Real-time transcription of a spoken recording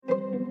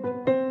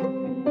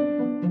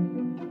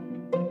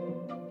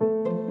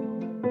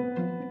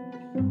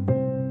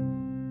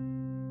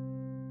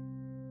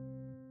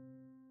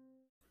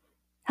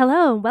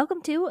Hello, and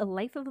welcome to A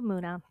Life of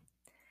Amuna.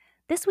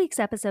 This week's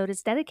episode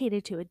is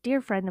dedicated to a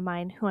dear friend of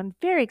mine who I'm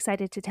very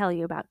excited to tell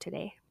you about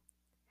today.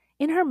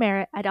 In her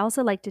merit, I'd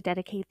also like to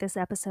dedicate this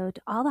episode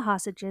to all the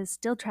hostages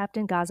still trapped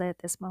in Gaza at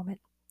this moment.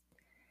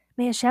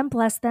 May Hashem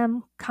bless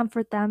them,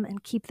 comfort them,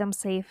 and keep them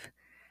safe.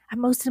 And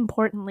most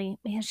importantly,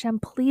 may Hashem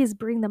please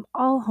bring them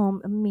all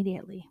home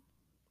immediately.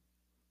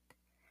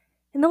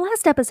 In the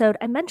last episode,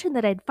 I mentioned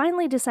that I'd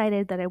finally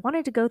decided that I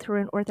wanted to go through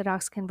an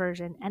Orthodox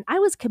conversion, and I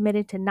was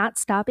committed to not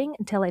stopping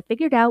until I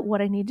figured out what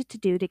I needed to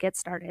do to get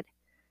started.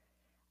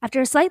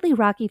 After a slightly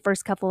rocky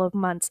first couple of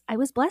months, I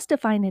was blessed to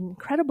find an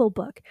incredible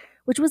book,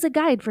 which was a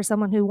guide for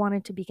someone who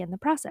wanted to begin the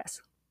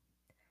process.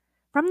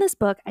 From this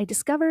book, I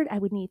discovered I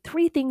would need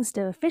 3 things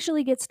to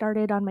officially get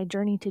started on my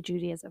journey to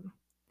Judaism.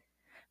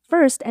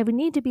 First, I would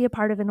need to be a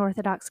part of an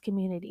Orthodox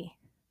community,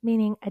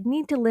 meaning I'd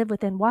need to live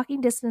within walking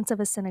distance of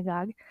a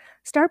synagogue,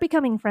 start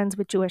becoming friends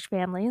with Jewish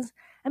families,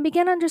 and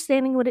begin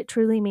understanding what it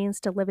truly means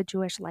to live a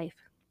Jewish life.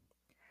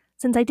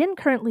 Since I didn't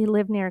currently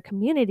live near a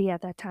community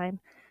at that time,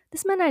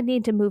 this meant I'd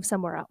need to move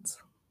somewhere else.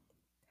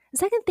 The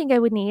second thing I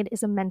would need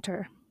is a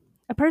mentor,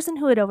 a person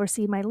who would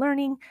oversee my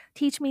learning,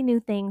 teach me new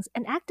things,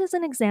 and act as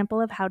an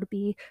example of how to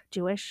be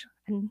Jewish,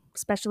 and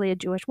especially a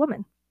Jewish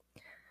woman.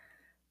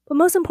 But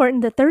most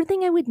important, the third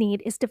thing I would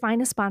need is to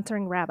find a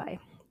sponsoring rabbi.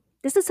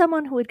 This is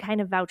someone who would kind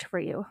of vouch for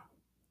you.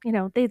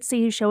 They'd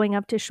see you showing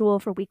up to shul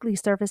for weekly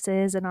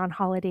services and on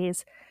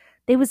holidays.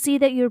 They would see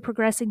that you were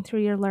progressing through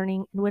your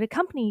learning and would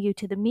accompany you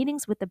to the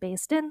meetings with the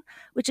Beis Din,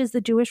 which is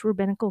the Jewish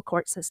rabbinical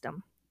court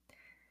system.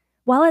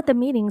 While at the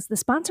meetings, the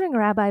sponsoring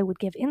rabbi would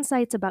give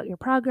insights about your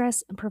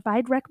progress and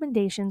provide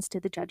recommendations to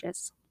the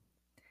judges.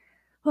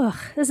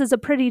 This is a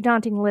pretty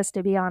daunting list,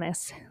 to be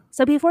honest.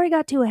 So before I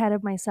got too ahead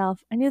of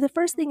myself, I knew the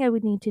first thing I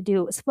would need to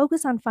do was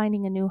focus on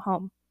finding a new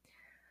home.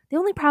 The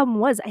only problem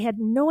was I had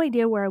no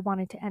idea where I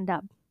wanted to end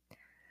up.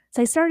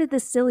 So I started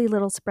this silly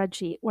little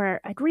spreadsheet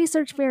where I'd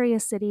research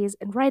various cities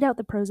and write out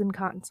the pros and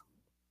cons.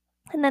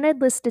 And then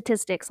I'd list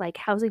statistics like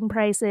housing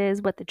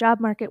prices, what the job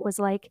market was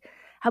like,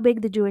 how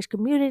big the Jewish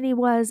community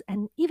was,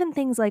 and even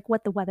things like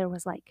what the weather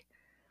was like.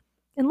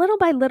 And little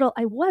by little,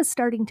 I was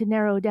starting to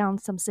narrow down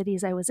some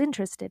cities I was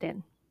interested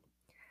in.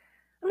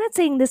 I'm not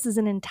saying this is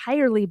an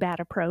entirely bad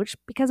approach,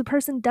 because a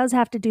person does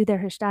have to do their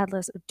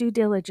hishtadlus or due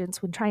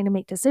diligence when trying to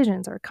make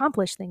decisions or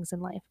accomplish things in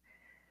life.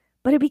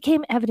 But it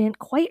became evident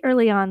quite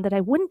early on that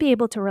I wouldn't be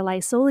able to rely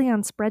solely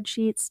on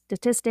spreadsheets,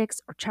 statistics,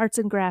 or charts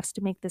and graphs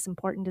to make this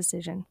important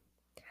decision.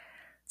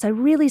 So I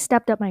really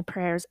stepped up my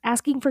prayers,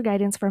 asking for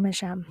guidance from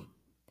Hashem.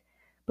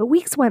 But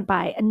weeks went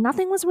by and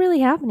nothing was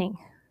really happening.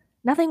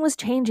 Nothing was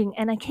changing,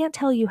 and I can't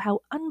tell you how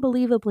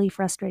unbelievably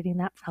frustrating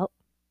that felt.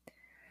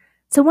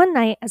 So one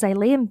night, as I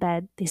lay in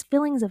bed, these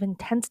feelings of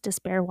intense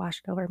despair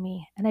washed over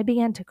me, and I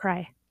began to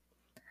cry.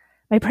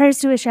 My prayers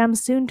to Hashem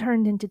soon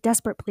turned into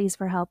desperate pleas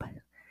for help.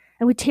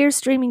 And with tears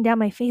streaming down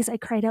my face, I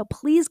cried out,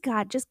 "Please,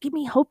 God, just give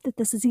me hope that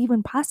this is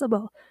even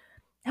possible.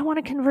 I want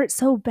to convert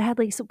so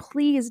badly, so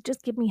please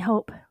just give me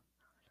hope."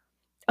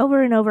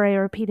 Over and over, I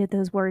repeated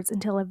those words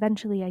until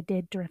eventually I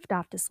did drift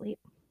off to sleep.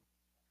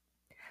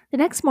 The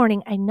next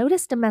morning, I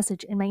noticed a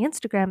message in my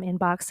Instagram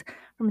inbox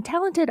from a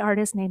talented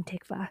artist named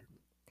Tikva.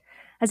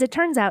 As it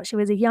turns out, she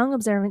was a young,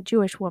 observant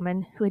Jewish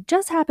woman who had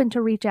just happened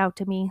to reach out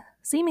to me,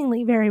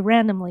 seemingly very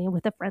randomly,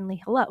 with a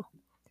friendly hello.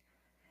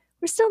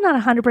 We're still not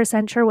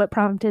 100% sure what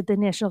prompted the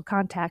initial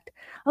contact,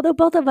 although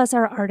both of us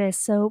are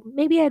artists, so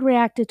maybe I'd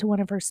reacted to one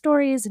of her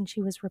stories and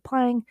she was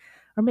replying,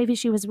 or maybe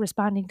she was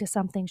responding to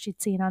something she'd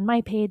seen on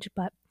my page,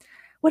 but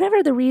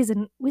whatever the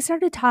reason, we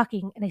started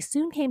talking and I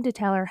soon came to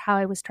tell her how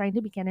I was trying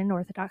to begin an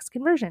Orthodox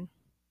conversion.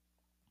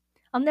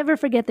 I'll never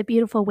forget the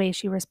beautiful way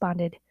she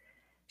responded.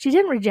 She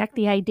didn't reject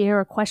the idea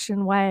or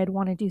question why I'd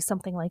want to do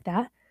something like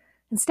that.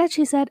 Instead,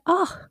 she said,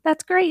 "Oh,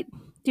 that's great.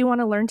 Do you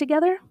want to learn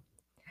together?"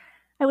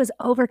 I was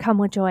overcome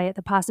with joy at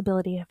the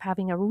possibility of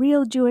having a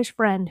real Jewish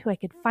friend who I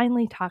could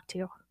finally talk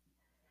to.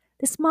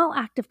 This small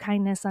act of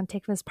kindness on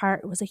Tikva's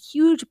part was a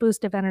huge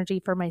boost of energy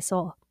for my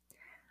soul.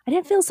 I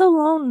didn't feel so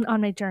alone on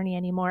my journey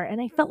anymore,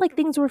 and I felt like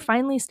things were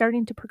finally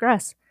starting to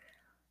progress.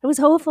 I was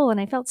hopeful, and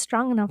I felt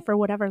strong enough for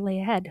whatever lay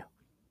ahead.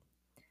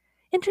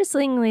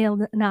 Interestingly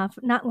enough,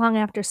 not long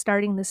after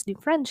starting this new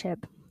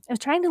friendship, I was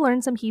trying to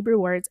learn some Hebrew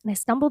words, and I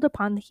stumbled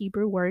upon the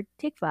Hebrew word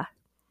tikva.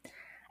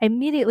 I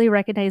immediately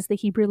recognized the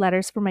Hebrew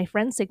letters from my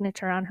friend's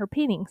signature on her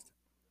paintings.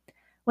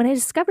 When I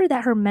discovered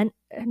that her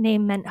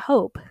name meant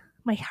hope,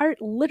 my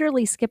heart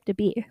literally skipped a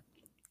beat.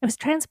 I was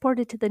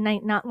transported to the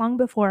night not long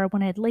before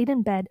when I had laid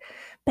in bed,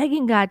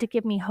 begging God to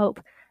give me hope,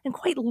 and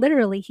quite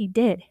literally He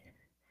did.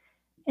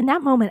 In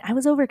that moment, I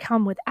was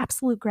overcome with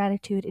absolute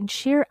gratitude and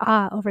sheer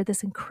awe over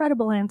this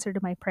incredible answer to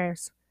my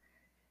prayers.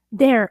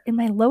 There, in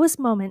my lowest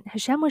moment,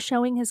 Hashem was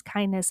showing His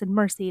kindness and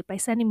mercy by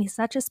sending me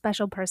such a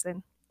special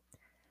person.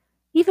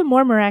 Even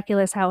more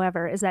miraculous,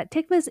 however, is that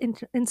Tikva's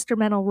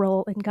instrumental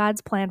role in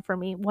God's plan for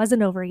me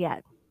wasn't over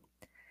yet.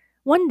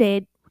 One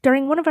day,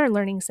 during one of our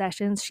learning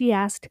sessions, she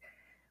asked,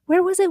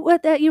 "Where was it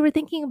that you were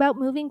thinking about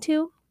moving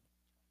to?"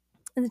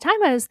 At the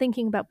time, I was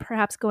thinking about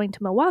perhaps going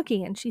to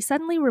Milwaukee, and she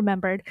suddenly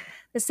remembered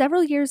that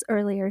several years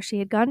earlier she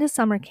had gone to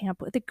summer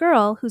camp with a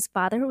girl whose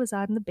father was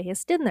on the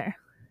bayest in there.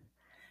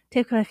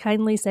 Tikva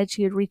kindly said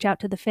she would reach out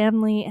to the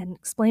family and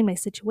explain my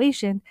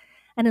situation,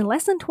 and in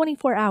less than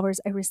 24 hours,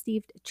 I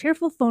received a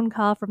cheerful phone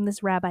call from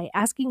this rabbi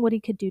asking what he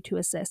could do to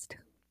assist.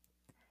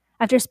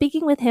 After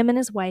speaking with him and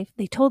his wife,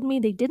 they told me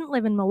they didn't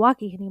live in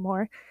Milwaukee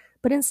anymore,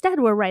 but instead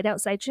were right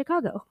outside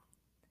Chicago.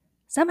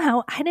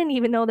 Somehow, I didn't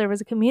even know there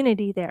was a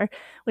community there,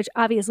 which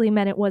obviously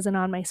meant it wasn't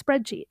on my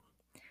spreadsheet.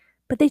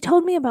 But they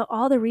told me about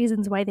all the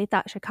reasons why they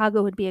thought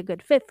Chicago would be a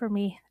good fit for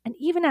me, and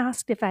even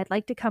asked if I'd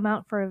like to come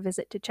out for a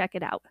visit to check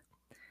it out.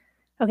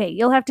 Okay,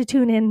 you'll have to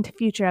tune in to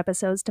future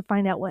episodes to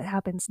find out what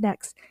happens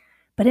next.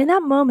 But in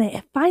that moment,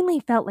 it finally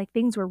felt like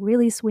things were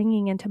really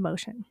swinging into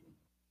motion.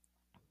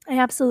 I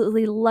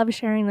absolutely love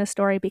sharing this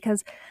story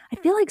because I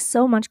feel like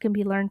so much can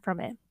be learned from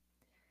it.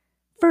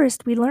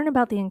 First, we learn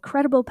about the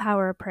incredible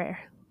power of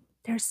prayer.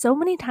 There are so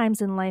many times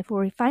in life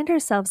where we find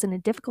ourselves in a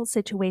difficult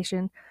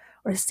situation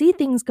or see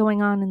things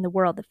going on in the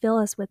world that fill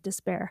us with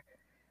despair.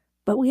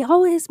 But we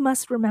always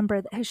must remember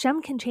that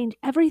Hashem can change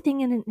everything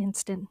in an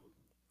instant.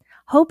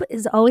 Hope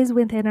is always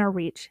within our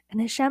reach,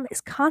 and Hashem is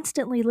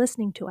constantly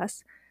listening to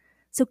us.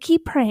 So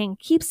keep praying,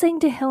 keep saying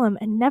Tehillim,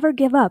 and never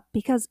give up,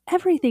 because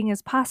everything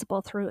is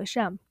possible through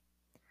Hashem.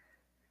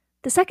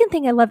 The second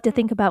thing I love to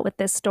think about with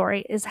this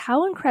story is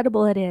how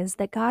incredible it is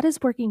that God is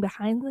working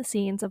behind the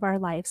scenes of our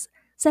lives,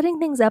 setting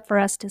things up for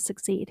us to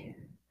succeed.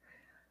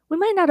 We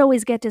might not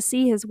always get to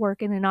see His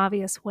work in an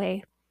obvious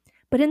way,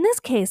 but in this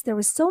case, there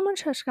was so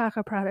much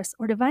Hashgacha Pratis,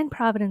 or divine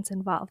providence,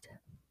 involved.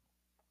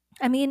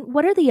 I mean,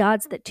 what are the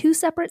odds that two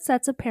separate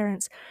sets of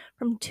parents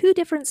from two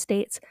different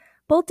states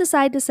both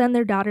decide to send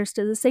their daughters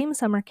to the same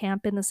summer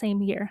camp in the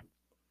same year?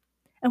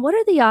 And what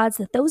are the odds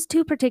that those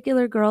two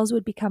particular girls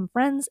would become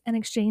friends and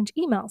exchange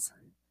emails?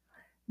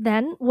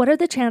 Then, what are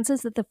the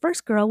chances that the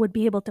first girl would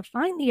be able to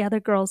find the other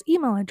girl's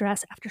email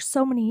address after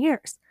so many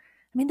years?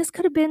 I mean, this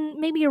could have been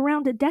maybe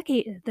around a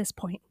decade at this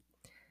point.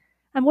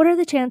 And what are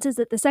the chances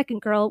that the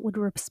second girl would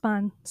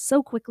respond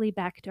so quickly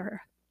back to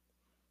her?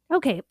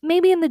 Okay,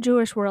 maybe in the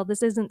Jewish world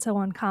this isn't so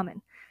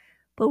uncommon,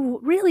 but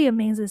what really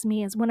amazes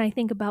me is when I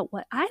think about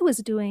what I was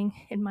doing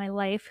in my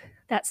life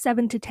that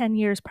 7 to 10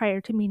 years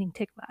prior to meeting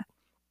Tikva.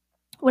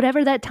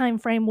 Whatever that time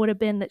frame would have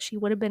been that she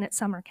would have been at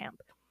summer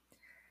camp.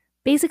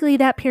 Basically,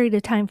 that period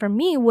of time for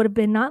me would have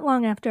been not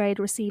long after I had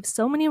received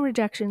so many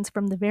rejections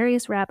from the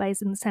various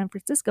rabbis in the San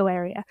Francisco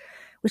area,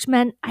 which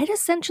meant I'd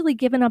essentially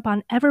given up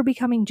on ever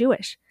becoming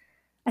Jewish.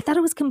 I thought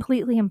it was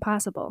completely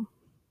impossible.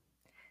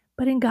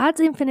 But in God's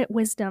infinite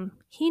wisdom,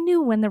 He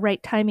knew when the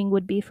right timing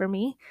would be for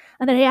me,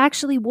 and that I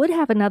actually would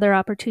have another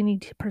opportunity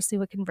to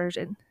pursue a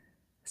conversion.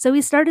 So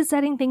He started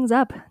setting things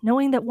up,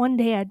 knowing that one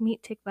day I'd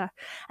meet Tikva,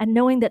 and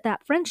knowing that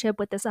that friendship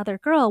with this other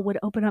girl would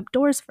open up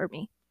doors for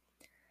me.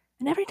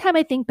 And every time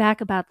I think back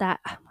about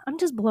that, I'm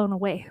just blown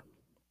away.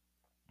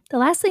 The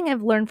last thing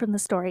I've learned from the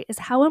story is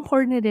how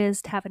important it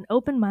is to have an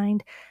open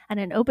mind and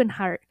an open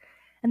heart,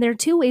 and there are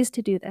two ways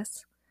to do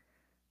this.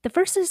 The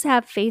first is to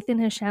have faith in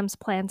Hashem's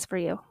plans for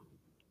you.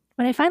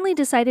 When I finally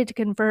decided to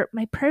convert,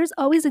 my prayers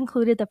always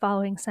included the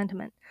following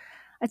sentiment.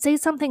 I'd say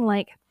something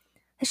like,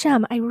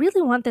 Hashem, I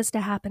really want this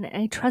to happen,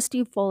 and I trust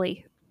you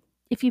fully.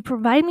 If you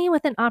provide me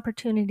with an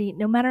opportunity,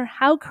 no matter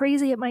how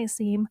crazy it might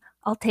seem,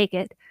 I'll take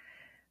it.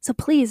 So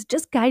please,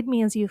 just guide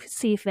me as you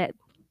see fit.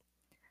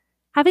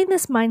 Having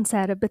this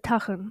mindset of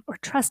bitachon, or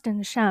trust in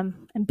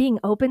Hashem, and being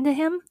open to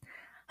Him,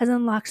 has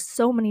unlocked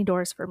so many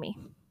doors for me.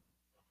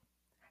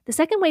 The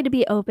second way to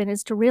be open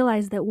is to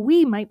realize that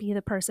we might be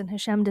the person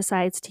Hashem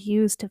decides to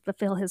use to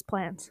fulfill His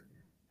plans.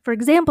 For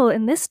example,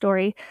 in this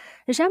story,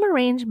 Hashem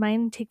arranged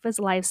mine and Tikva's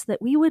lives so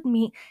that we would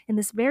meet in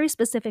this very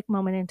specific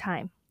moment in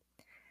time.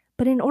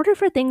 But in order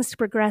for things to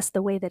progress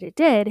the way that it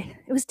did,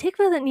 it was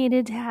Tikva that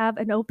needed to have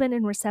an open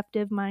and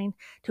receptive mind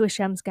to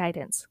Hashem's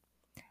guidance.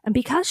 And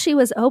because she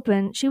was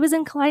open, she was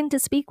inclined to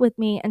speak with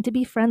me and to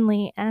be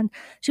friendly, and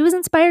she was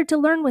inspired to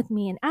learn with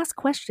me and ask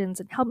questions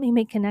and help me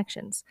make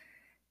connections.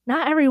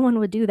 Not everyone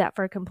would do that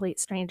for a complete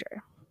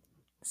stranger.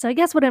 So I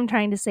guess what I'm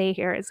trying to say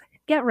here is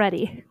get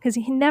ready, because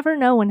you never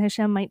know when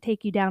Hashem might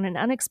take you down an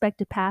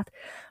unexpected path,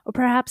 or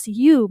perhaps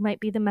you might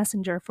be the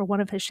messenger for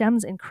one of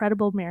Hashem's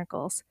incredible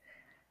miracles.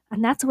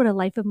 And that's what a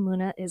life of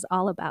Emunah is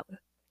all about.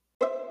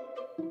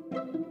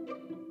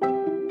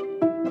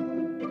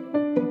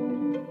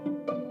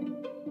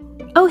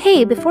 Oh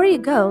hey, before you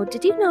go,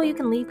 did you know you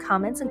can leave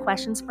comments and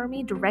questions for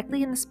me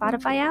directly in the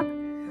Spotify app?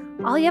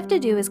 All you have to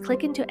do is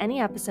click into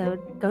any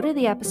episode, go to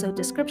the episode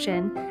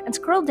description, and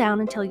scroll down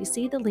until you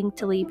see the link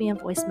to leave me a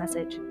voice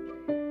message.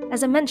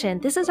 As I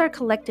mentioned, this is our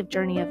collective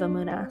journey of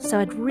Emunah, so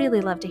I'd really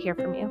love to hear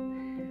from you.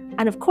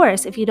 And of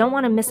course, if you don't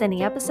want to miss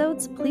any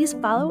episodes, please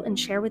follow and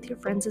share with your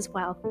friends as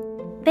well.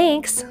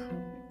 Thanks!